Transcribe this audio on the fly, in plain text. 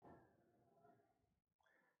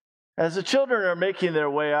As the children are making their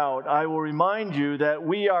way out, I will remind you that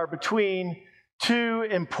we are between two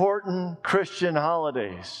important Christian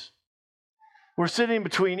holidays. We're sitting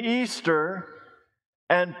between Easter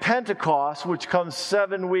and Pentecost, which comes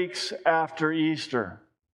 7 weeks after Easter.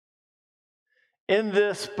 In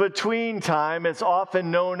this between time, it's often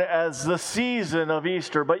known as the season of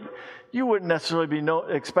Easter, but you wouldn't necessarily be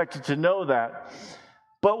expected to know that.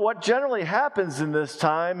 But what generally happens in this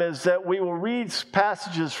time is that we will read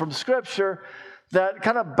passages from Scripture that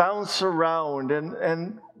kind of bounce around.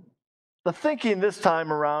 And the thinking this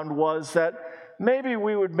time around was that maybe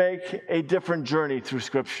we would make a different journey through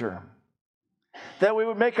Scripture. That we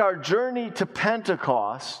would make our journey to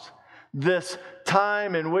Pentecost, this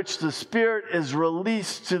time in which the Spirit is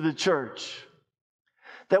released to the church,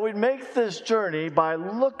 that we'd make this journey by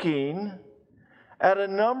looking at a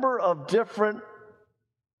number of different,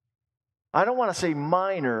 I don't want to say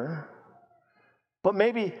minor, but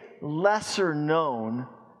maybe lesser known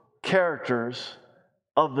characters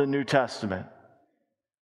of the New Testament.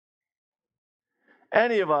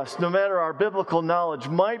 Any of us, no matter our biblical knowledge,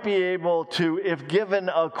 might be able to, if given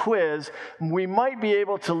a quiz, we might be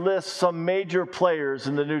able to list some major players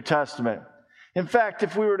in the New Testament. In fact,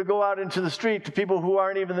 if we were to go out into the street to people who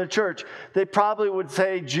aren't even in the church, they probably would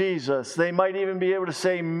say Jesus. They might even be able to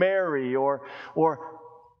say Mary or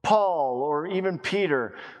Paul or even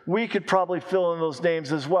Peter. We could probably fill in those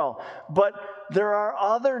names as well. But there are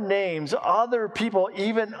other names, other people,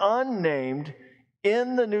 even unnamed,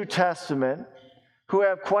 in the New Testament who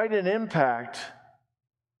have quite an impact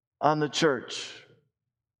on the church.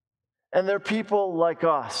 And they're people like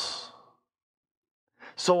us.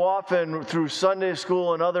 So often through Sunday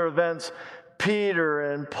school and other events,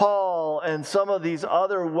 Peter and Paul and some of these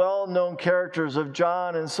other well-known characters of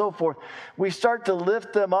John and so forth, we start to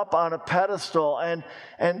lift them up on a pedestal and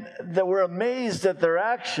that we're amazed at their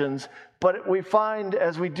actions, but we find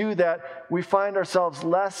as we do that, we find ourselves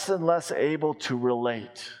less and less able to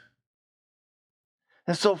relate.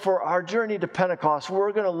 And so for our journey to Pentecost,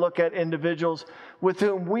 we're going to look at individuals with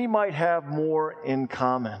whom we might have more in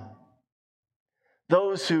common.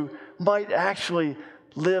 Those who might actually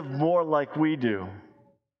live more like we do.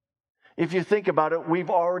 If you think about it, we've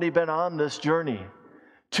already been on this journey.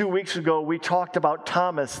 2 weeks ago, we talked about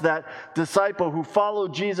Thomas, that disciple who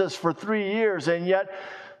followed Jesus for 3 years, and yet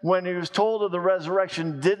when he was told of the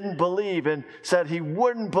resurrection, didn't believe and said he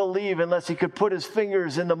wouldn't believe unless he could put his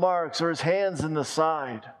fingers in the marks or his hands in the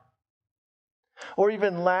side. Or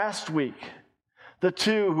even last week, the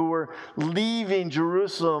two who were leaving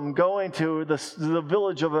Jerusalem, going to the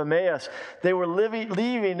village of Emmaus, they were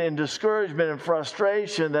leaving in discouragement and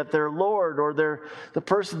frustration that their Lord or the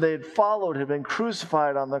person they had followed had been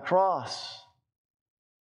crucified on the cross.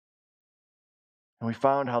 And we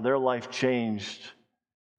found how their life changed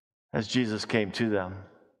as Jesus came to them.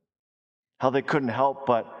 How they couldn't help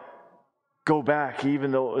but go back,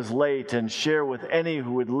 even though it was late, and share with any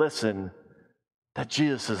who would listen that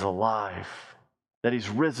Jesus is alive, that he's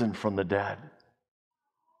risen from the dead.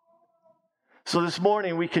 So this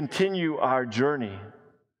morning we continue our journey.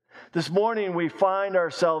 This morning we find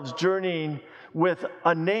ourselves journeying with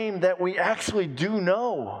a name that we actually do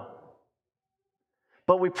know,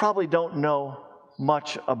 but we probably don't know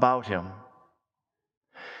much about him.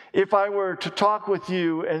 If I were to talk with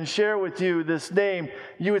you and share with you this name,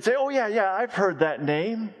 you would say, oh yeah, I've heard that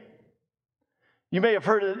name. You may have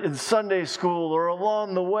heard it in Sunday school or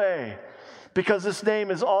along the way, because this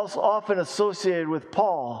name is also often associated with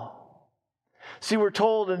Paul. See, we're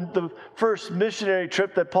told in the first missionary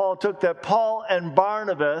trip that Paul took that Paul and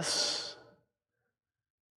Barnabas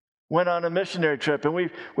went on a missionary trip, and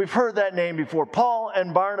we've heard that name before, Paul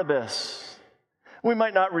and Barnabas. We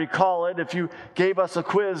might not recall it if you gave us a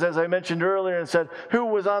quiz, as I mentioned earlier, and said, who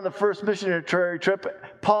was on the first missionary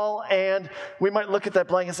trip? Paul, and we might look at that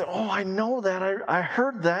blank and say, oh, I know that. I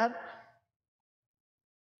heard that.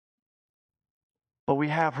 But we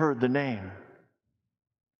have heard the name.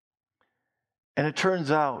 And it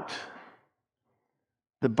turns out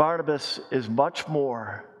that Barnabas is much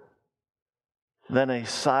more than a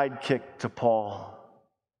sidekick to Paul.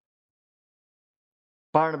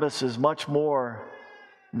 Barnabas is much more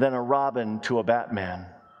than a Robin to a Batman.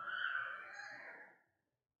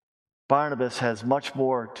 Barnabas has much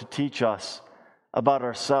more to teach us about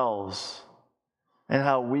ourselves and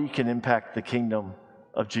how we can impact the kingdom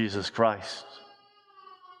of Jesus Christ.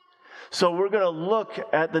 So we're going to look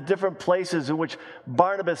at the different places in which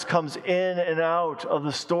Barnabas comes in and out of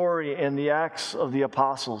the story in the Acts of the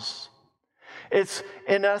Apostles. It's,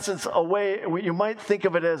 in essence, a way, you might think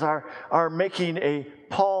of it as our making a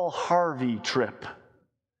Paul Harvey trip.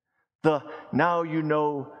 Now you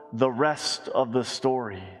know the rest of the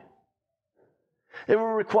story. It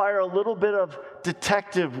will require a little bit of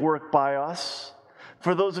detective work by us.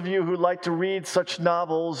 For those of you who like to read such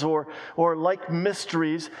novels or like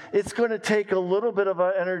mysteries, it's going to take a little bit of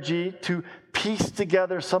energy to piece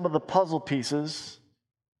together some of the puzzle pieces.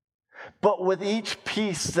 But with each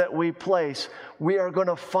piece that we place, we are going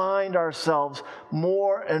to find ourselves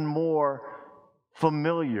more and more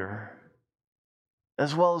familiar,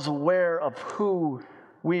 as well as aware of who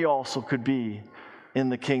we also could be in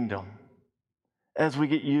the kingdom as we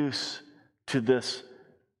get used to this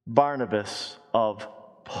Barnabas of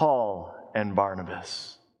Paul and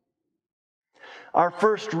Barnabas. Our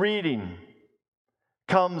first reading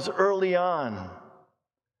comes early on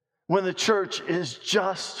when the church is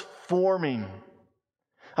just forming.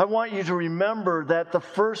 I want you to remember that the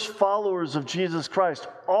first followers of Jesus Christ,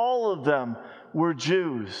 all of them were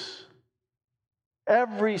Jews.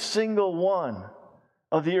 Every single one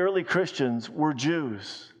of the early Christians were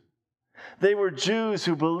Jews. They were Jews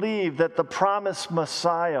who believed that the promised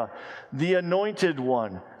Messiah, the anointed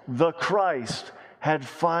one, the Christ, had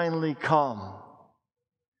finally come.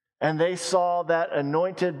 And they saw that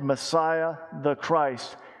anointed Messiah, the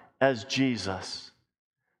Christ, as Jesus,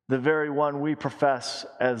 the very one we profess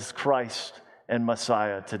as Christ and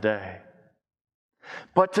Messiah today.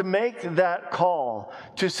 But to make that call,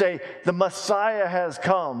 to say the Messiah has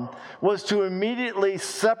come, was to immediately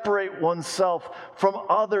separate oneself from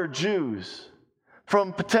other Jews,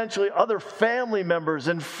 from potentially other family members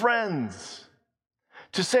and friends.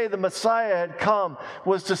 To say the Messiah had come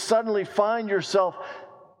was to suddenly find yourself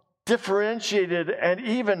differentiated and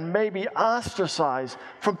even maybe ostracized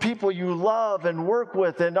from people you love and work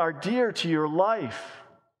with and are dear to your life.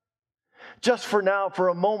 Just for now, for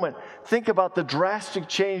a moment, think about the drastic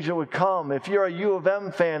change that would come if you're a U of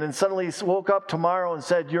M fan and suddenly woke up tomorrow and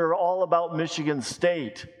said you're all about Michigan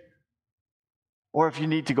State. Or if you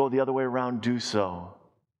need to go the other way around, do so.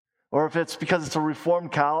 Or if it's because it's a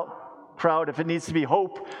Reformed crowd, if it needs to be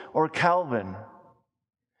Hope or Calvin.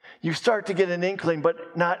 You start to get an inkling,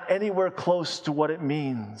 but not anywhere close to what it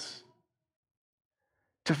means.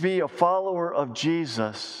 To be a follower of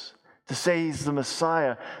Jesus, to say he's the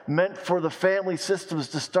Messiah, meant for the family systems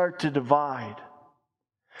to start to divide.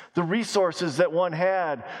 The resources that one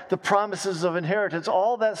had, the promises of inheritance,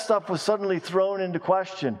 all that stuff was suddenly thrown into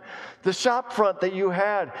question. The shop front that you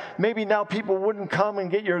had, maybe now people wouldn't come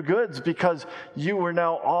and get your goods because you were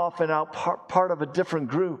now off and out part of a different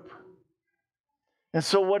group. And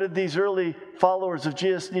so what did these early followers of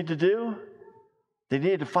Jesus need to do? They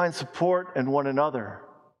needed to find support in one another.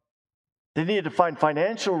 They needed to find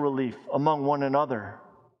financial relief among one another.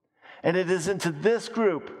 And it is into this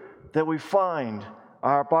group that we find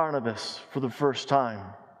our Barnabas for the first time.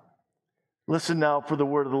 Listen now for the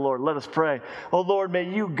word of the Lord. Let us pray. Oh Lord, may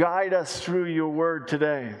you guide us through your word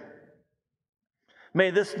today. May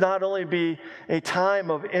this not only be a time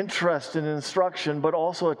of interest and instruction, but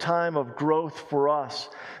also a time of growth for us.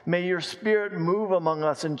 May your Spirit move among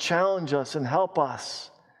us and challenge us and help us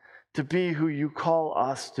to be who you call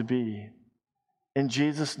us to be. In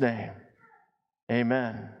Jesus' name,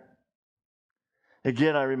 amen.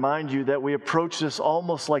 Again, I remind you that we approach this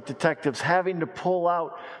almost like detectives, having to pull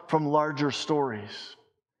out from larger stories.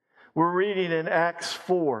 We're reading in Acts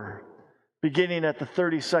 4, beginning at the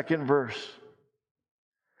 32nd verse.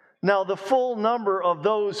 Now, the full number of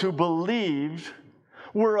those who believed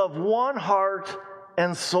were of one heart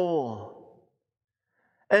and soul.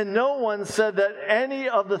 And no one said that any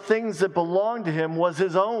of the things that belonged to him was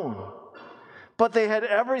his own, but they had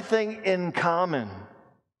everything in common.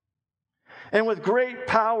 And with great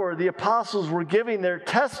power, the apostles were giving their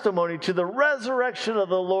testimony to the resurrection of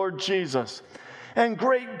the Lord Jesus. And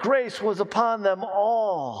great grace was upon them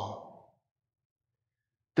all.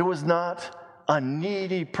 There was not a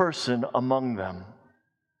needy person among them.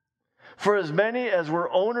 For as many as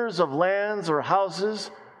were owners of lands or houses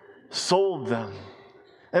sold them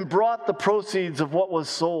and brought the proceeds of what was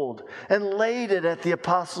sold and laid it at the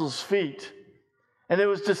apostles' feet. And it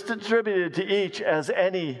was distributed to each as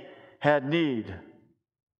any had need.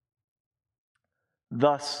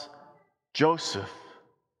 Thus, Joseph,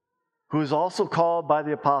 who is also called by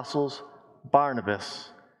the apostles Barnabas,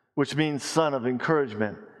 which means son of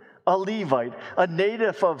encouragement, a Levite, a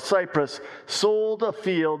native of Cyprus, sold a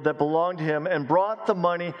field that belonged to him and brought the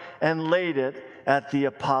money and laid it at the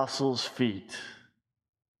apostles' feet.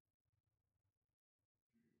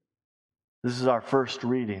 This is our first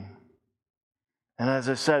reading. And as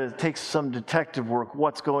I said, it takes some detective work.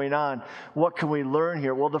 What's going on? What can we learn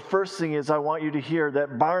here? Well, the first thing is I want you to hear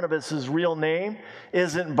that Barnabas' real name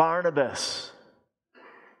isn't Barnabas.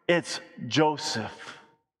 It's Joseph.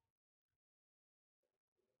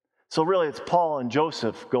 So really, it's Paul and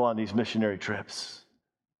Joseph go on these missionary trips.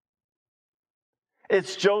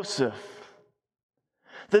 It's Joseph.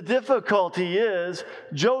 The difficulty is,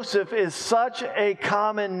 Joseph is such a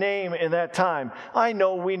common name in that time. I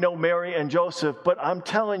know we know Mary and Joseph, but I'm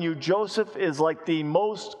telling you, Joseph is like the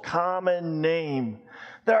most common name.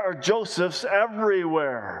 There are Josephs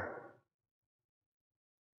everywhere.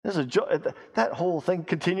 That whole thing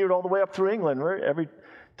continued all the way up through England, right? Every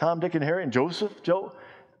Tom, Dick, and Harry, and Joseph,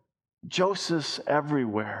 Joseph's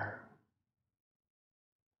everywhere.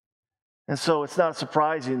 And so it's not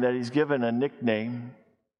surprising that he's given a nickname.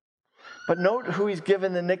 But note who he's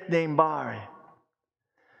given the nickname by.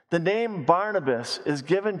 The name Barnabas is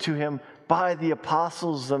given to him by the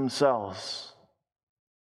apostles themselves.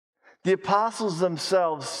 The apostles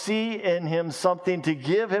themselves see in him something to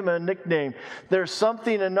give him a nickname. There's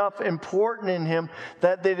something enough important in him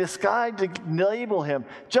that they decide to label him,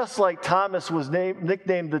 just like Thomas was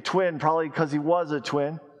nicknamed the twin, probably because he was a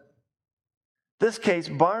twin. This case,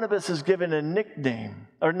 Barnabas is given a nickname,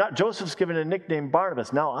 or not, Joseph's given a nickname,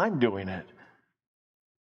 Barnabas. Now I'm doing it.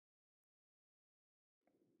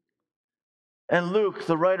 And Luke,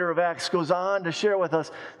 the writer of Acts, goes on to share with us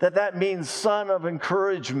that means son of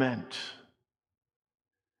encouragement.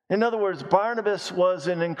 In other words, Barnabas was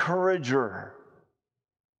an encourager.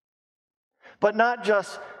 But not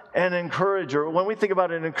just an encourager. When we think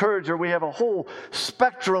about an encourager, we have a whole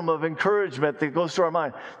spectrum of encouragement that goes through our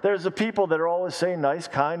mind. There's the people that are always saying nice,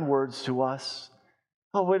 kind words to us.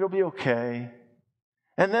 Oh, it'll be okay.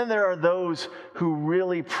 And then there are those who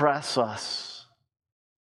really press us.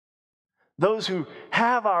 Those who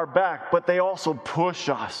have our back, but they also push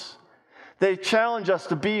us. They challenge us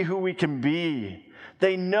to be who we can be.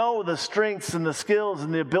 They know the strengths and the skills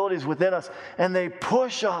and the abilities within us, and they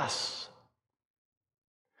push us.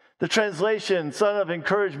 The translation, son of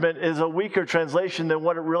encouragement, is a weaker translation than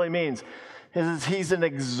what it really means. He's an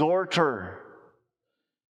exhorter.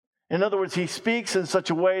 In other words, he speaks in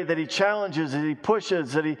such a way that he challenges, that he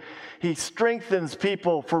pushes, that he strengthens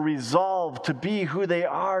people for resolve to be who they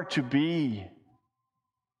are to be.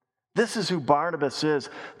 This is who Barnabas is.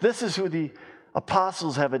 This is who the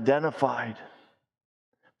apostles have identified.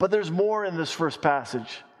 But there's more in this first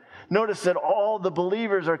passage. Notice that all the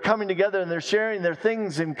believers are coming together and they're sharing their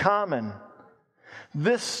things in common.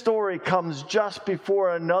 This story comes just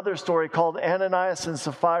before another story called Ananias and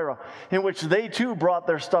Sapphira, in which they too brought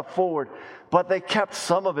their stuff forward, but they kept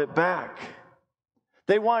some of it back.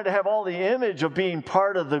 They wanted to have all the image of being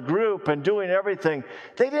part of the group and doing everything.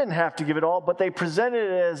 They didn't have to give it all, but they presented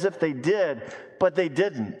it as if they did, but they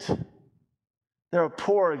didn't. They're a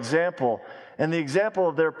poor example. And the example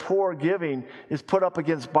of their poor giving is put up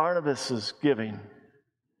against Barnabas' giving.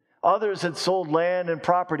 Others had sold land and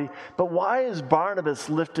property, but why is Barnabas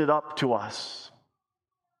lifted up to us?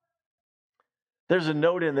 There's a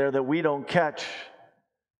note in there that we don't catch,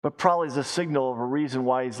 but probably is a signal of a reason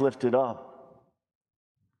why he's lifted up.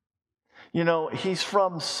 You know, he's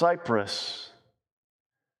from Cyprus.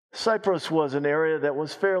 Cyprus was an area that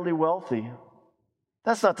was fairly wealthy.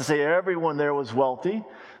 That's not to say everyone there was wealthy,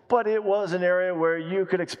 but it was an area where you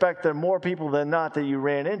could expect that more people than not that you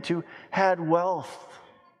ran into had wealth.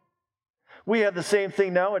 We have the same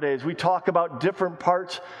thing nowadays. We talk about different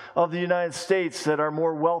parts of the United States that are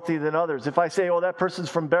more wealthy than others. If I say, oh, that person's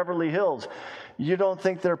from Beverly Hills, you don't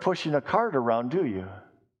think they're pushing a cart around, do you?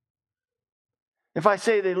 If I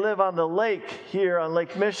say they live on the lake here on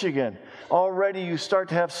Lake Michigan, already you start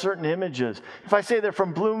to have certain images. If I say they're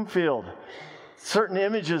from Bloomfield, certain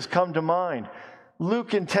images come to mind.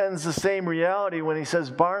 Luke intends the same reality when he says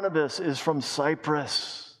Barnabas is from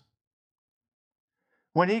Cyprus.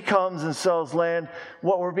 When he comes and sells land,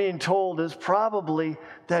 what we're being told is probably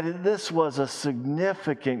that this was a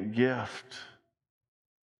significant gift.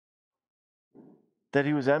 That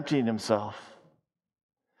he was emptying himself.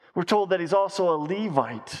 We're told that he's also a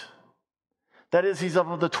Levite. That is, he's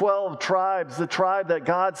of the 12 tribes, the tribe that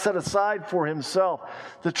God set aside for himself,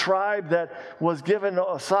 the tribe that was given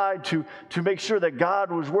aside to make sure that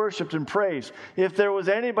God was worshiped and praised. If there was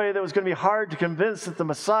anybody that was going to be hard to convince that the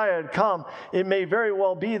Messiah had come, it may very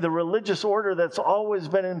well be the religious order that's always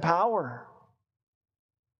been in power.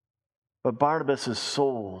 But Barnabas is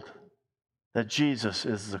sold that Jesus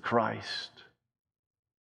is the Christ.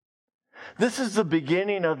 This is the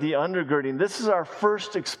beginning of the undergirding. This is our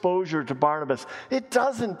first exposure to Barnabas. It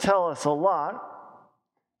doesn't tell us a lot.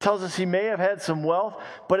 It tells us he may have had some wealth,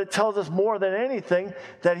 but it tells us more than anything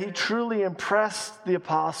that he truly impressed the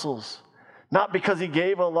apostles. Not because he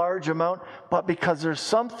gave a large amount, but because there's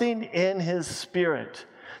something in his spirit.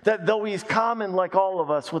 That though he's common like all of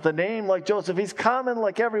us, with a name like Joseph, he's common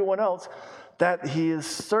like everyone else, that he is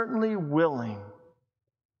certainly willing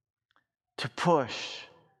to push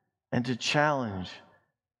and to challenge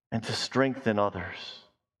and to strengthen others.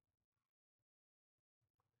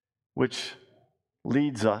 Which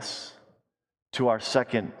leads us to our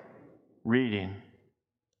second reading.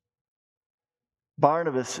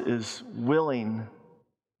 Barnabas is willing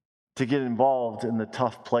to get involved in the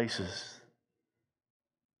tough places.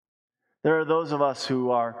 There are those of us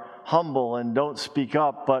who are humble and don't speak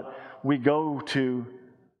up, but we go to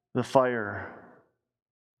the fire.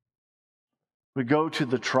 We go to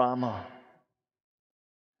the trauma.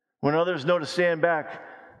 When others know to stand back,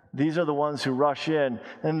 these are the ones who rush in,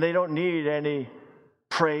 and they don't need any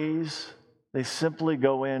praise. They simply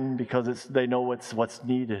go in because they know what's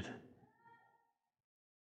needed.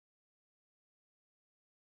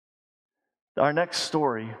 Our next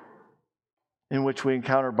story in which we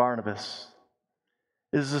encounter Barnabas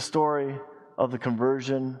is the story of the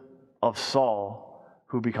conversion of Saul,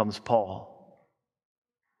 who becomes Paul.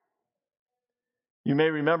 You may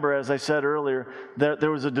remember, as I said earlier, that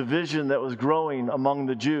there was a division that was growing among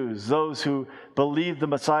the Jews, those who believed the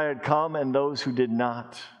Messiah had come and those who did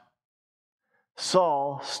not.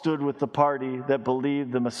 Saul stood with the party that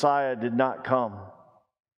believed the Messiah did not come.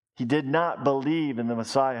 He did not believe in the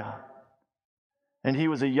Messiah. And he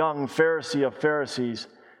was a young Pharisee of Pharisees,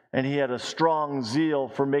 and he had a strong zeal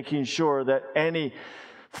for making sure that any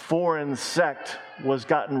foreign sect was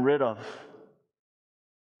gotten rid of.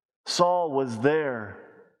 Saul was there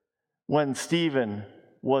when Stephen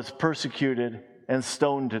was persecuted and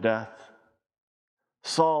stoned to death.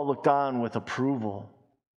 Saul looked on with approval.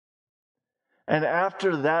 And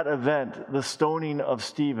after that event, the stoning of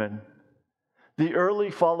Stephen, the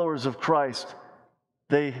early followers of Christ,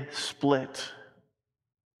 they split.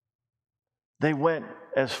 They went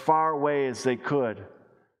as far away as they could.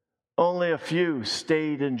 Only a few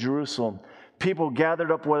stayed in Jerusalem. People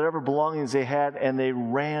gathered up whatever belongings they had and they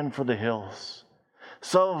ran for the hills.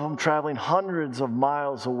 Some of them traveling hundreds of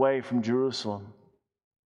miles away from Jerusalem.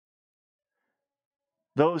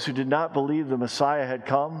 Those who did not believe the Messiah had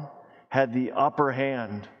come had the upper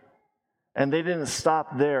hand. And they didn't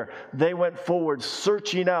stop there. They went forward,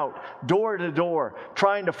 searching out, door to door,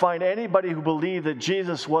 trying to find anybody who believed that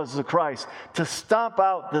Jesus was the Christ, to stomp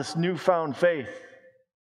out this newfound faith.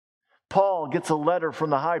 Paul gets a letter from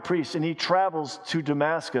the high priest, and he travels to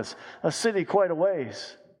Damascus, a city quite a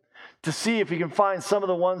ways, to see if he can find some of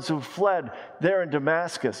the ones who fled there in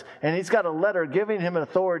Damascus. And he's got a letter giving him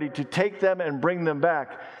authority to take them and bring them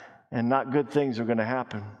back, and not good things are going to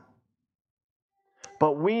happen.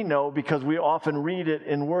 But we know, because we often read it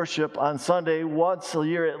in worship on Sunday, once a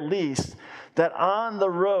year at least, that on the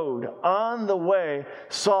road, on the way,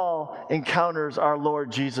 Saul encounters our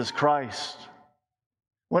Lord Jesus Christ.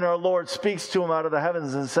 When our Lord speaks to him out of the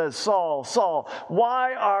heavens and says, "Saul, Saul,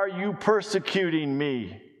 why are you persecuting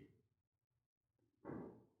me?"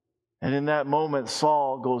 And in that moment,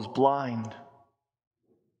 Saul goes blind,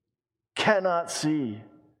 cannot see.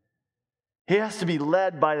 He has to be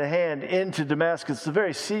led by the hand into Damascus, the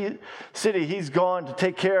very city he's gone to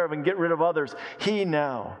take care of and get rid of others. He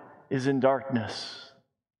now is in darkness.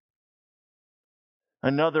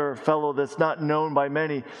 Another fellow that's not known by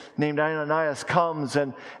many, named Ananias, comes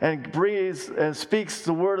and breathes and speaks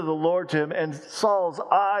the word of the Lord to him, and Saul's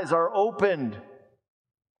eyes are opened.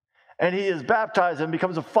 And he is baptized and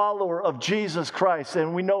becomes a follower of Jesus Christ,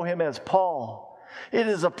 and we know him as Paul. It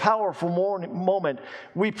is a powerful moment.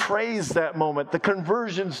 We praise that moment, the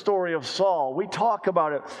conversion story of Saul. We talk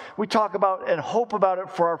about it. We talk about and hope about it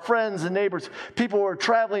for our friends and neighbors, people who are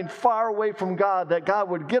traveling far away from God, that God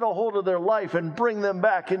would get a hold of their life and bring them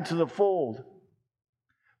back into the fold.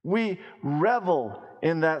 We revel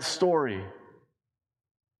in that story,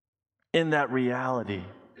 in that reality.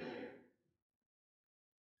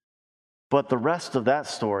 But the rest of that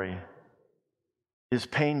story is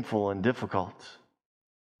painful and difficult.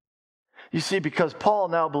 You see, because Paul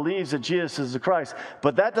now believes that Jesus is the Christ,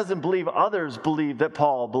 but that doesn't believe others believe that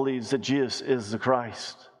Paul believes that Jesus is the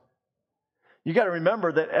Christ. You got to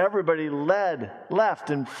remember that everybody left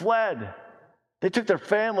and fled. They took their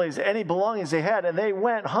families, any belongings they had, and they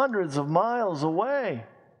went hundreds of miles away.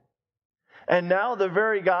 And now the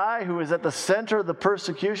very guy who is at the center of the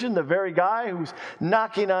persecution, the very guy who's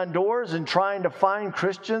knocking on doors and trying to find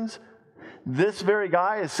Christians, this very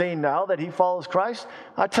guy is saying now that he follows Christ.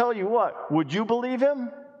 I tell you what, would you believe him?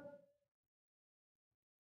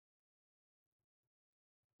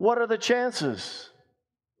 What are the chances?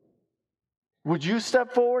 Would you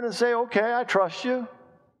step forward and say, "Okay, I trust you"?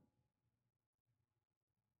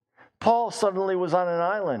 Paul suddenly was on an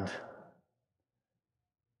island.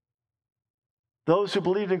 Those who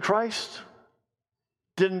believed in Christ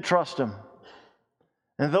didn't trust him.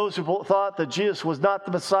 And those who thought that Jesus was not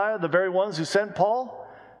the Messiah, the very ones who sent Paul,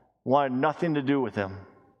 wanted nothing to do with him.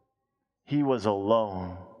 He was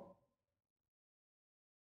alone.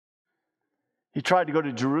 He tried to go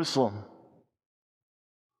to Jerusalem.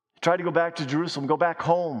 He tried to go back to Jerusalem, go back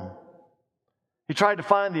home. He tried to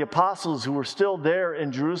find the apostles who were still there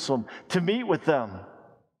in Jerusalem to meet with them.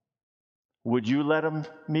 Would you let him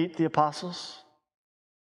meet the apostles?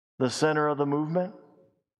 The center of the movement?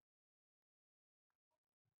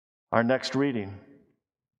 Our next reading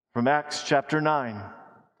from Acts chapter 9,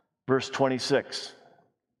 verse 26.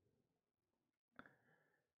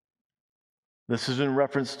 This is in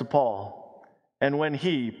reference to Paul. And when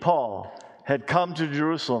he, Paul, had come to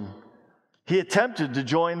Jerusalem, he attempted to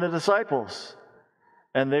join the disciples,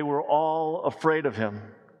 and they were all afraid of him,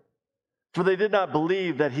 for they did not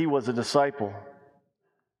believe that he was a disciple.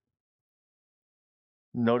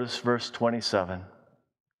 Notice verse 27.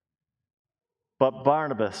 But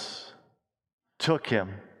Barnabas took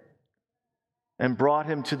him and brought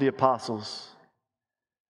him to the apostles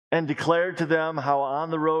and declared to them how on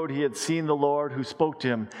the road he had seen the Lord who spoke to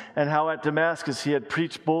him, and how at Damascus he had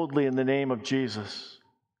preached boldly in the name of Jesus.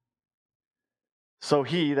 So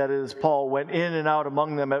he, that is Paul, went in and out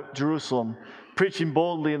among them at Jerusalem, preaching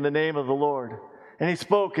boldly in the name of the Lord. And he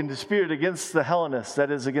spoke and disputed against the Hellenists,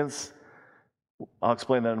 that is, against, I'll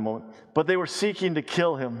explain that in a moment. But they were seeking to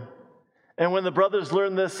kill him. And when the brothers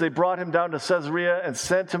learned this, they brought him down to Caesarea and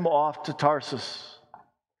sent him off to Tarsus.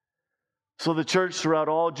 So the church throughout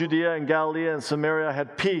all Judea and Galilee and Samaria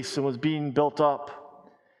had peace and was being built up,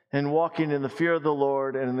 and walking in the fear of the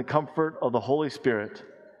Lord and in the comfort of the Holy Spirit,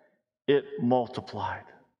 it multiplied.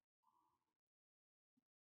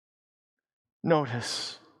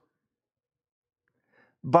 Notice,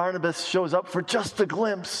 Barnabas shows up for just a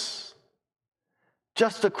glimpse,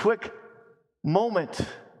 just a quick moment.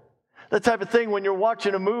 The type of thing when you're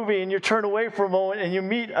watching a movie and you turn away for a moment and you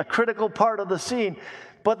meet a critical part of the scene,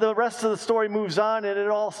 but the rest of the story moves on and it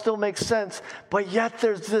all still makes sense. But yet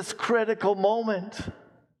there's this critical moment.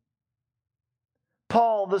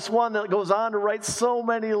 Paul, this one that goes on to write so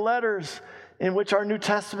many letters in which our New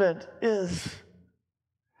Testament is.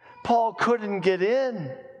 Paul couldn't get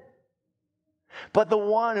in. But the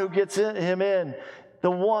one who gets him in,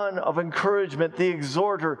 the one of encouragement, the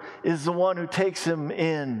exhorter, is the one who takes him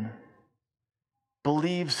in,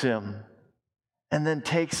 believes him, and then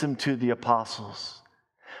takes him to the apostles.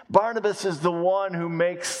 Barnabas is the one who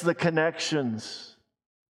makes the connections.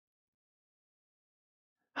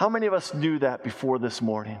 How many of us knew that before this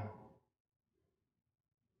morning?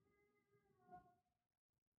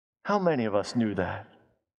 How many of us knew that?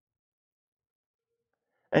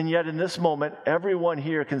 And yet in this moment, everyone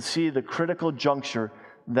here can see the critical juncture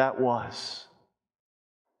that was.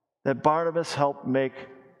 That Barnabas helped make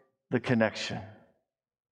the connection.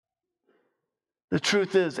 The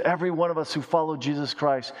truth is, every one of us who follow Jesus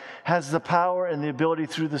Christ has the power and the ability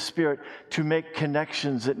through the Spirit to make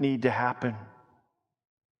connections that need to happen.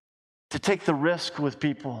 To take the risk with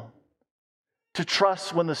people. To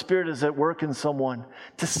trust when the Spirit is at work in someone.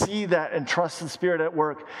 To see that and trust the Spirit at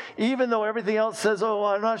work. Even though everything else says, oh,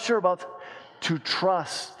 I'm not sure about that. To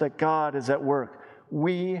trust that God is at work.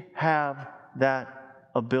 We have that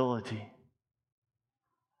ability.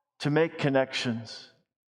 To make connections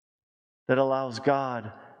that allows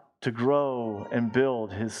God to grow and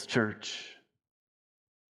build His church.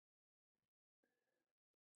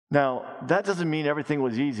 Now, that doesn't mean everything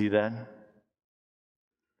was easy then.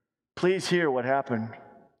 Please hear what happened.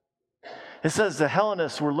 It says the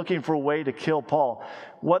Hellenists were looking for a way to kill Paul.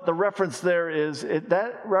 What the reference there is,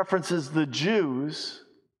 that references the Jews.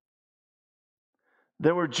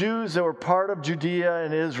 There were Jews that were part of Judea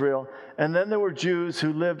and Israel, and then there were Jews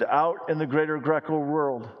who lived out in the greater Greco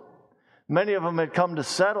world. Many of them had come to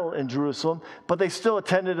settle in Jerusalem, but they still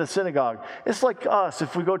attended a synagogue. It's like us.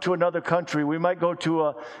 If we go to another country, we might go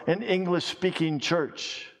to an English-speaking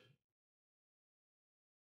church.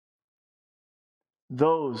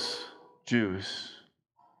 Those Jews,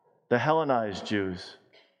 the Hellenized Jews,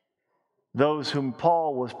 those whom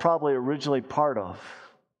Paul was probably originally part of,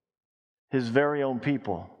 his very own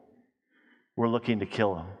people, were looking to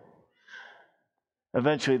kill him.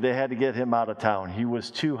 Eventually, they had to get him out of town. He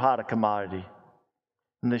was too hot a commodity.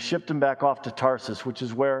 And they shipped him back off to Tarsus, which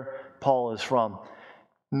is where Paul is from,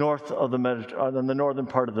 north of in the northern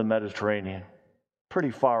part of the Mediterranean, pretty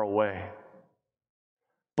far away.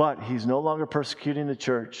 But he's no longer persecuting the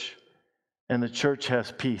church, and the church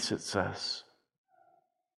has peace, it says.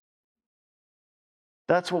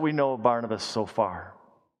 That's what we know of Barnabas so far.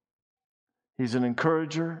 He's an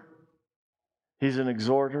encourager. He's an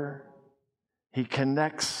exhorter. He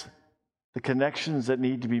connects the connections that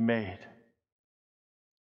need to be made.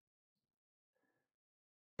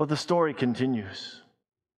 But the story continues.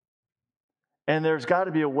 And there's got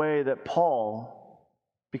to be a way that Paul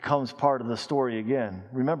becomes part of the story again.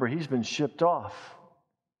 Remember, he's been shipped off.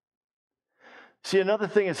 See, another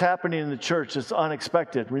thing is happening in the church that's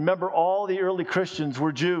unexpected. Remember, all the early Christians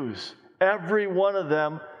were Jews. Every one of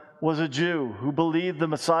them was a Jew who believed the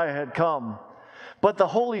Messiah had come. But the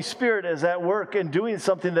Holy Spirit is at work and doing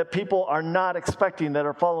something that people are not expecting that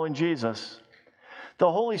are following Jesus.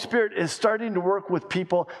 The Holy Spirit is starting to work with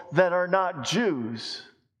people that are not Jews.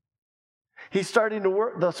 The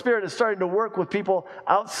Spirit is starting to work with people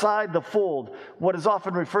outside the fold, what is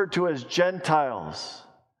often referred to as Gentiles,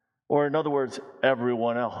 or in other words,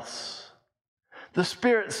 everyone else. The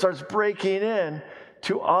Spirit starts breaking in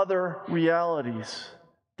to other realities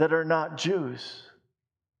that are not Jews.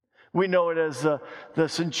 We know it as the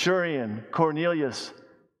centurion, Cornelius,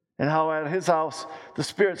 and how at his house the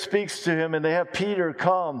Spirit speaks to him and they have Peter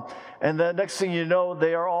come. And the next thing you know,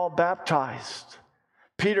 they are all baptized.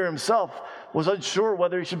 Peter himself was unsure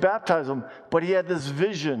whether he should baptize them, but he had this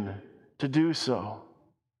vision to do so.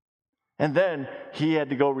 And then he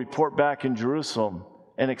had to go report back in Jerusalem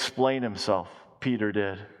and explain himself. Peter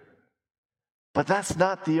did. But that's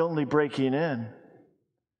not the only breaking in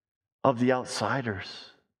of the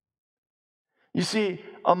outsiders. You see,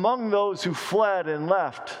 among those who fled and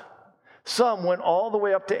left, some went all the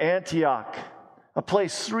way up to Antioch, a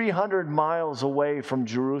place 300 miles away from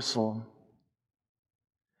Jerusalem.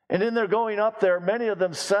 And in their going up there, many of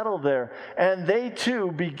them settled there, and they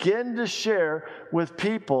too begin to share with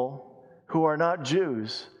people who are not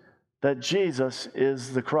Jews that Jesus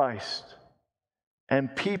is the Christ.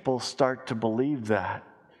 And people start to believe that.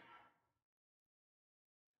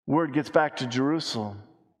 Word gets back to Jerusalem,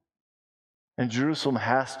 and Jerusalem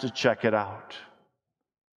has to check it out.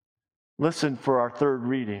 Listen for our third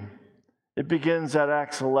reading. It begins at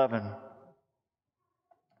Acts 11.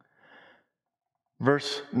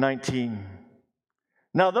 Verse 19.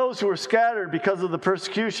 Now those who were scattered because of the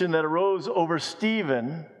persecution that arose over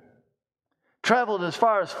Stephen traveled as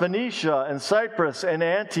far as Phoenicia and Cyprus and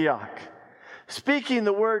Antioch, speaking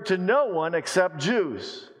the word to no one except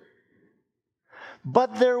Jews.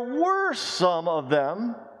 But there were some of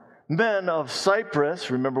them, men of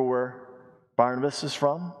Cyprus, remember where Barnabas is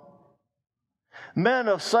from? Men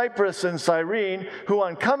of Cyprus and Cyrene, who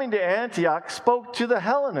on coming to Antioch spoke to the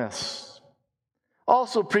Hellenists,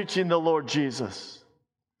 also preaching the Lord Jesus.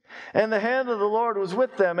 And the hand of the Lord was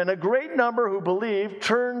with them, and a great number who believed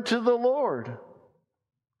turned to the Lord.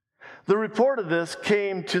 The report of this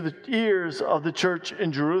came to the ears of the church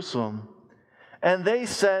in Jerusalem, and they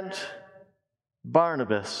sent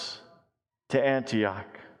Barnabas to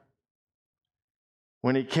Antioch.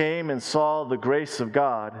 When he came and saw the grace of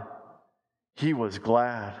God, he was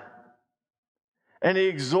glad. And he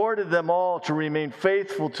exhorted them all to remain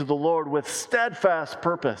faithful to the Lord with steadfast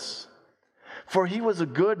purpose. For he was a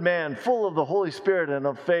good man, full of the Holy Spirit and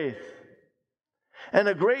of faith. And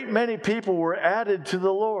a great many people were added to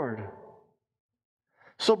the Lord.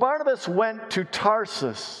 So Barnabas went to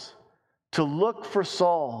Tarsus to look for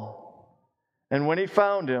Saul. And when he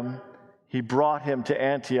found him, he brought him to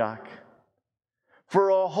Antioch. For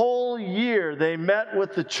a whole year they met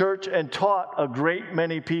with the church and taught a great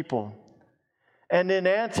many people. And in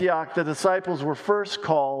Antioch the disciples were first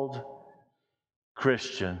called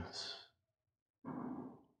Christians.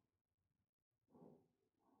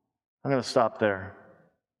 I'm going to stop there.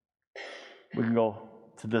 We can go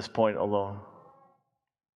to this point alone.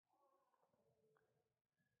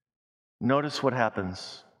 Notice what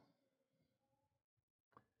happens.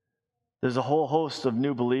 There's a whole host of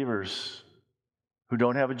new believers who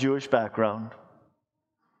don't have a Jewish background,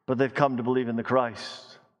 but they've come to believe in the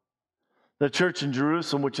Christ. The church in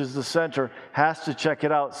Jerusalem, which is the center, has to check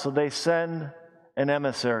it out, so they send an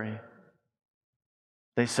emissary.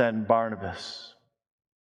 They send Barnabas.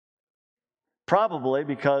 Probably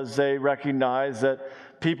because they recognize that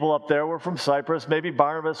people up there were from Cyprus. Maybe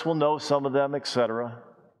Barnabas will know some of them, etc.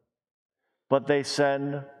 But they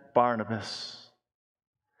send Barnabas.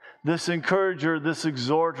 This encourager, this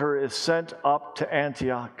exhorter is sent up to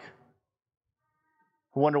Antioch.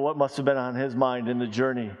 I wonder what must have been on his mind in the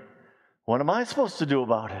journey. What am I supposed to do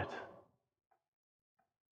about it?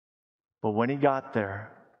 But when he got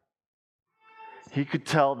there, he could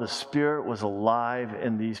tell the Spirit was alive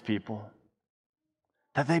in these people,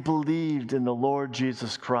 that they believed in the Lord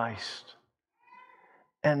Jesus Christ.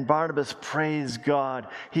 And Barnabas praised God.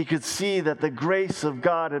 He could see that the grace of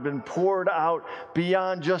God had been poured out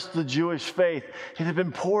beyond just the Jewish faith. It had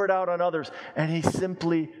been poured out on others, and he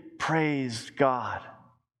simply praised God.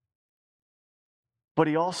 But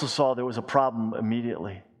he also saw there was a problem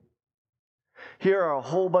immediately. Here are a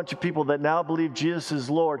whole bunch of people that now believe Jesus is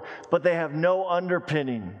Lord, but they have no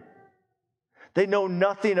underpinning. They know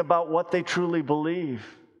nothing about what they truly believe.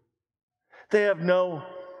 They have no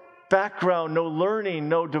background, no learning,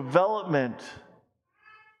 no development.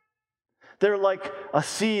 They're like a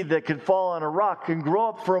seed that can fall on a rock and grow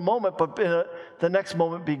up for a moment, but the next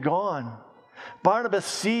moment be gone. Barnabas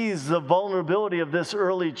sees the vulnerability of this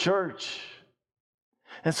early church.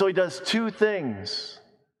 And so he does two things.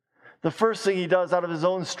 The first thing he does out of his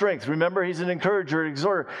own strength, remember, he's an encourager,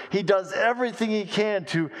 exhorter. He does everything he can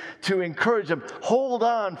to encourage them. Hold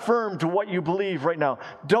on firm to what you believe right now.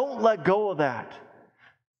 Don't let go of that.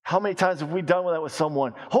 How many times have we done that with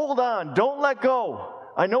someone? Hold on, don't let go.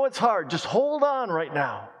 I know it's hard, just hold on right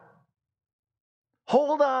now.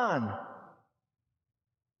 Hold on.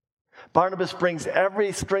 Barnabas brings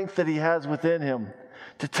every strength that he has within him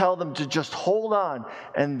to tell them to just hold on,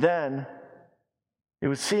 and then it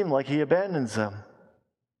would seem like he abandons them.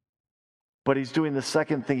 But he's doing the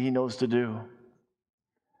second thing he knows to do.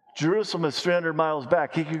 Jerusalem is 300 miles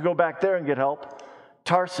back. He could go back there and get help.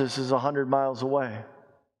 Tarsus is 100 miles away.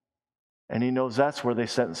 And he knows that's where they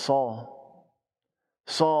sent Saul.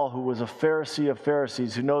 Saul, who was a Pharisee of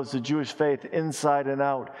Pharisees, who knows the Jewish faith inside and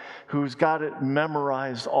out, who's got it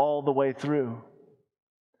memorized all the way through,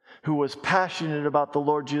 who was passionate about the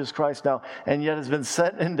Lord Jesus Christ now, and yet has been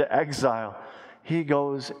sent into exile. He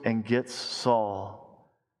goes and gets Saul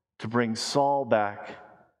to bring Saul back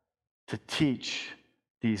to teach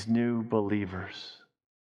these new believers.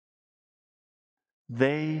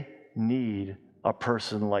 They need a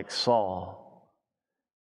person like Saul.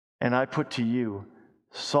 And I put to you,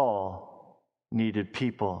 Saul needed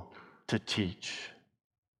people to teach.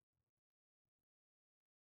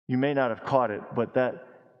 You may not have caught it, but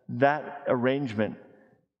that arrangement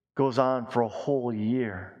goes on for a whole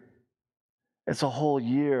year. It's a whole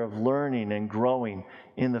year of learning and growing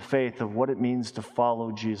in the faith of what it means to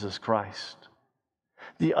follow Jesus Christ.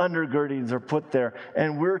 The undergirdings are put there,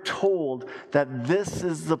 and we're told that this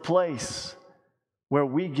is the place where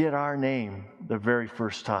we get our name the very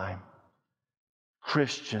first time.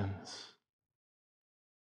 Christians.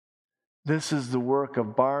 This is the work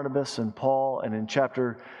of Barnabas and Paul, and in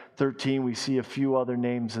chapter 13 we see a few other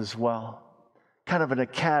names as well. Kind of an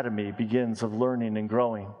academy begins of learning and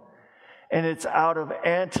growing. And it's out of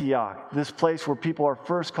Antioch, this place where people are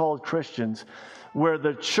first called Christians, where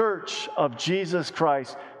the church of Jesus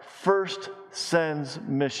Christ first sends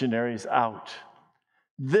missionaries out.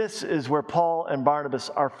 This is where Paul and Barnabas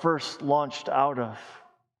are first launched out of.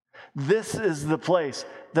 This is the place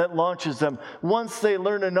that launches them. Once they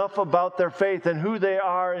learn enough about their faith and who they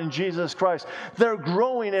are in Jesus Christ, they're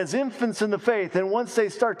growing as infants in the faith. And once they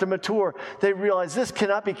start to mature, they realize this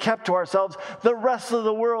cannot be kept to ourselves. The rest of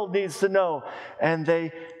the world needs to know. And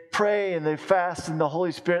they pray and they fast, and the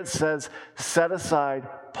Holy Spirit says, set aside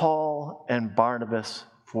Paul and Barnabas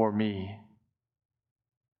for me.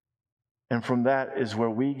 And from that is where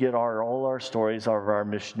we get all our stories of our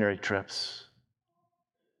missionary trips.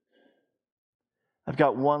 I've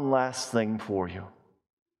got one last thing for you.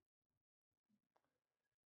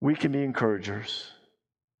 We can be encouragers.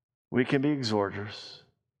 We can be exhorters.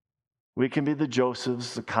 We can be the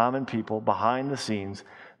Josephs, the common people behind the scenes,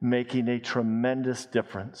 making a tremendous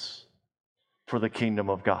difference for the kingdom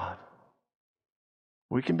of God.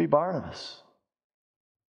 We can be Barnabas.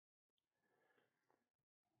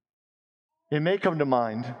 It may come to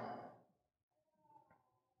mind,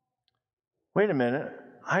 wait a minute,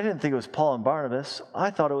 I didn't think it was Paul and Barnabas.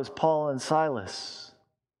 I thought it was Paul and Silas.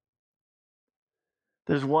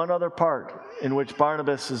 There's one other part in which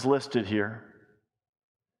Barnabas is listed here.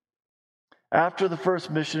 After the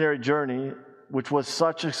first missionary journey, which was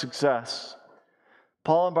such a success,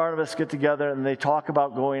 Paul and Barnabas get together and they talk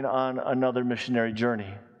about going on another missionary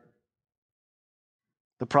journey.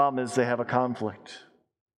 The problem is they have a conflict.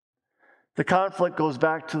 The conflict goes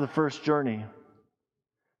back to the first journey.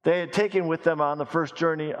 They had taken with them on the first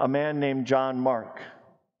journey a man named John Mark,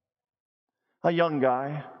 a young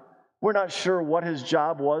guy. We're not sure what his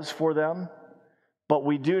job was for them, but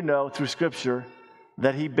we do know through Scripture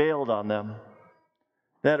that he bailed on them.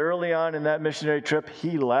 That early on in that missionary trip,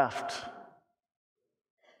 he left.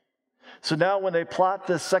 So now when they plot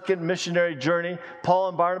this second missionary journey, Paul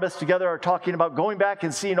and Barnabas together are talking about going back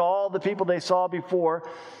and seeing all the people they saw before.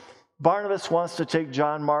 Barnabas wants to take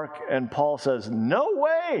John Mark, and Paul says, no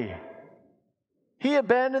way. He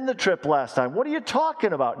abandoned the trip last time. What are you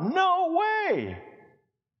talking about? No way!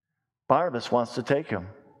 Barnabas wants to take him.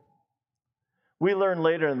 We learn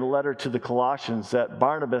later in the letter to the Colossians that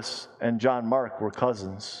Barnabas and John Mark were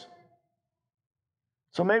cousins.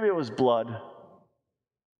 So maybe it was blood.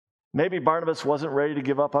 Maybe Barnabas wasn't ready to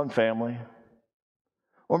give up on family.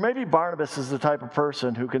 Or maybe Barnabas is the type of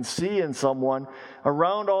person who can see in someone,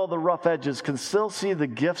 around all the rough edges, can still see the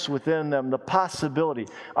gifts within them, the possibility.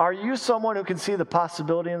 Are you someone who can see the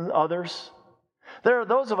possibility in others? There are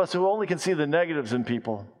those of us who only can see the negatives in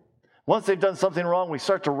people. Once they've done something wrong, we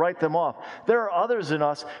start to write them off. There are others in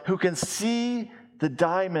us who can see the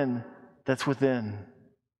diamond that's within.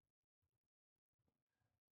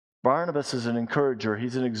 Barnabas is an encourager.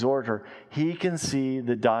 He's an exhorter. He can see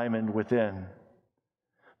the diamond within.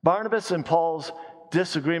 Barnabas and Paul's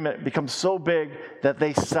disagreement becomes so big that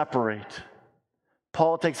they separate.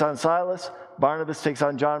 Paul takes on Silas, Barnabas takes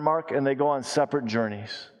on John Mark, and they go on separate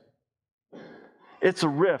journeys. It's a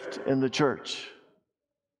rift in the church.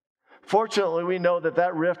 Fortunately, we know that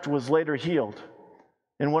that rift was later healed.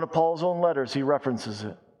 In one of Paul's own letters, he references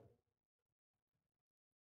it.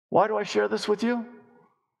 Why do I share this with you?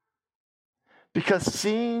 Because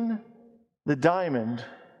seeing the diamond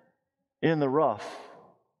in the rough,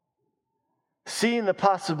 seeing the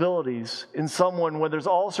possibilities in someone where there's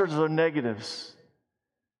all sorts of negatives,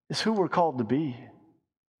 is who we're called to be.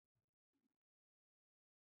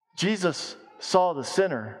 Jesus saw the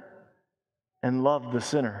sinner and loved the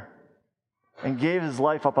sinner and gave his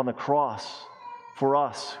life up on the cross for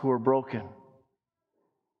us who are broken.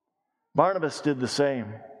 Barnabas did the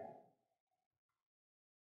same.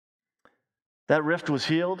 That rift was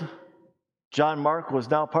healed. John Mark was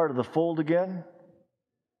now part of the fold again.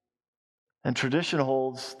 And tradition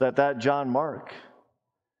holds that John Mark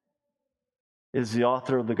is the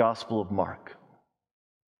author of the Gospel of Mark.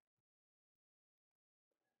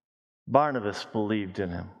 Barnabas believed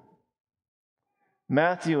in him.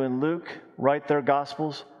 Matthew and Luke write their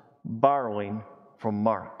Gospels borrowing from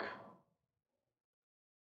Mark.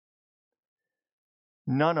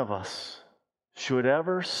 None of us should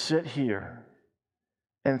ever sit here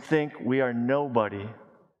and think we are nobody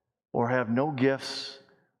or have no gifts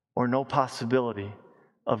or no possibility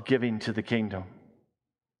of giving to the kingdom.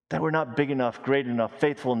 That we're not big enough, great enough,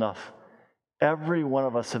 faithful enough. Every one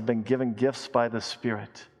of us have been given gifts by the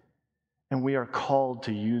Spirit, and we are called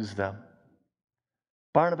to use them.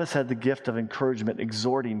 Barnabas had the gift of encouragement,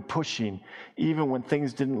 exhorting, pushing, even when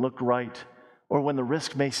things didn't look right or when the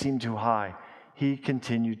risk may seem too high. He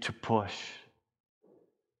continued to push.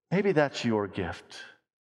 Maybe that's your gift.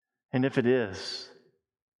 And if it is,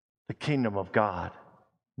 the kingdom of God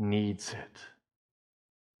needs it.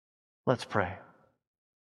 Let's pray.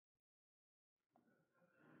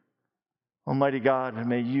 Almighty God,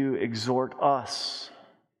 may you exhort us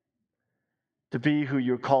to be who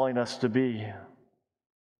you're calling us to be.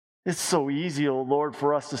 It's so easy, oh Lord,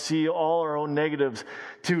 for us to see all our own negatives,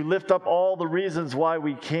 to lift up all the reasons why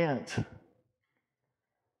we can't.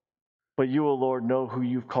 But you, oh Lord, know who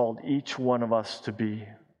you've called each one of us to be.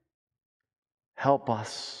 Help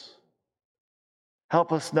us.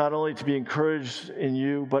 Help us not only to be encouraged in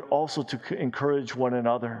you, but also to encourage one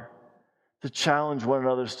another, to challenge one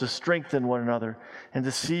another, to strengthen one another, and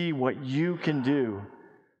to see what you can do,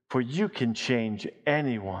 for you can change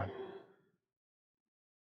anyone.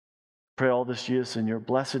 Pray all this, Jesus, in your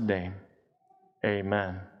blessed name.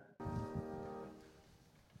 Amen.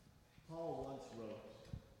 Paul once wrote,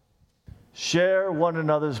 "Share one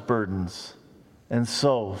another's burdens, and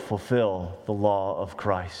so fulfill the law of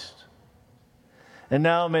Christ." And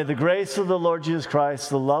now may the grace of the Lord Jesus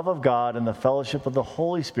Christ, the love of God, and the fellowship of the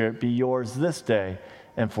Holy Spirit be yours this day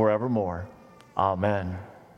and forevermore. Amen.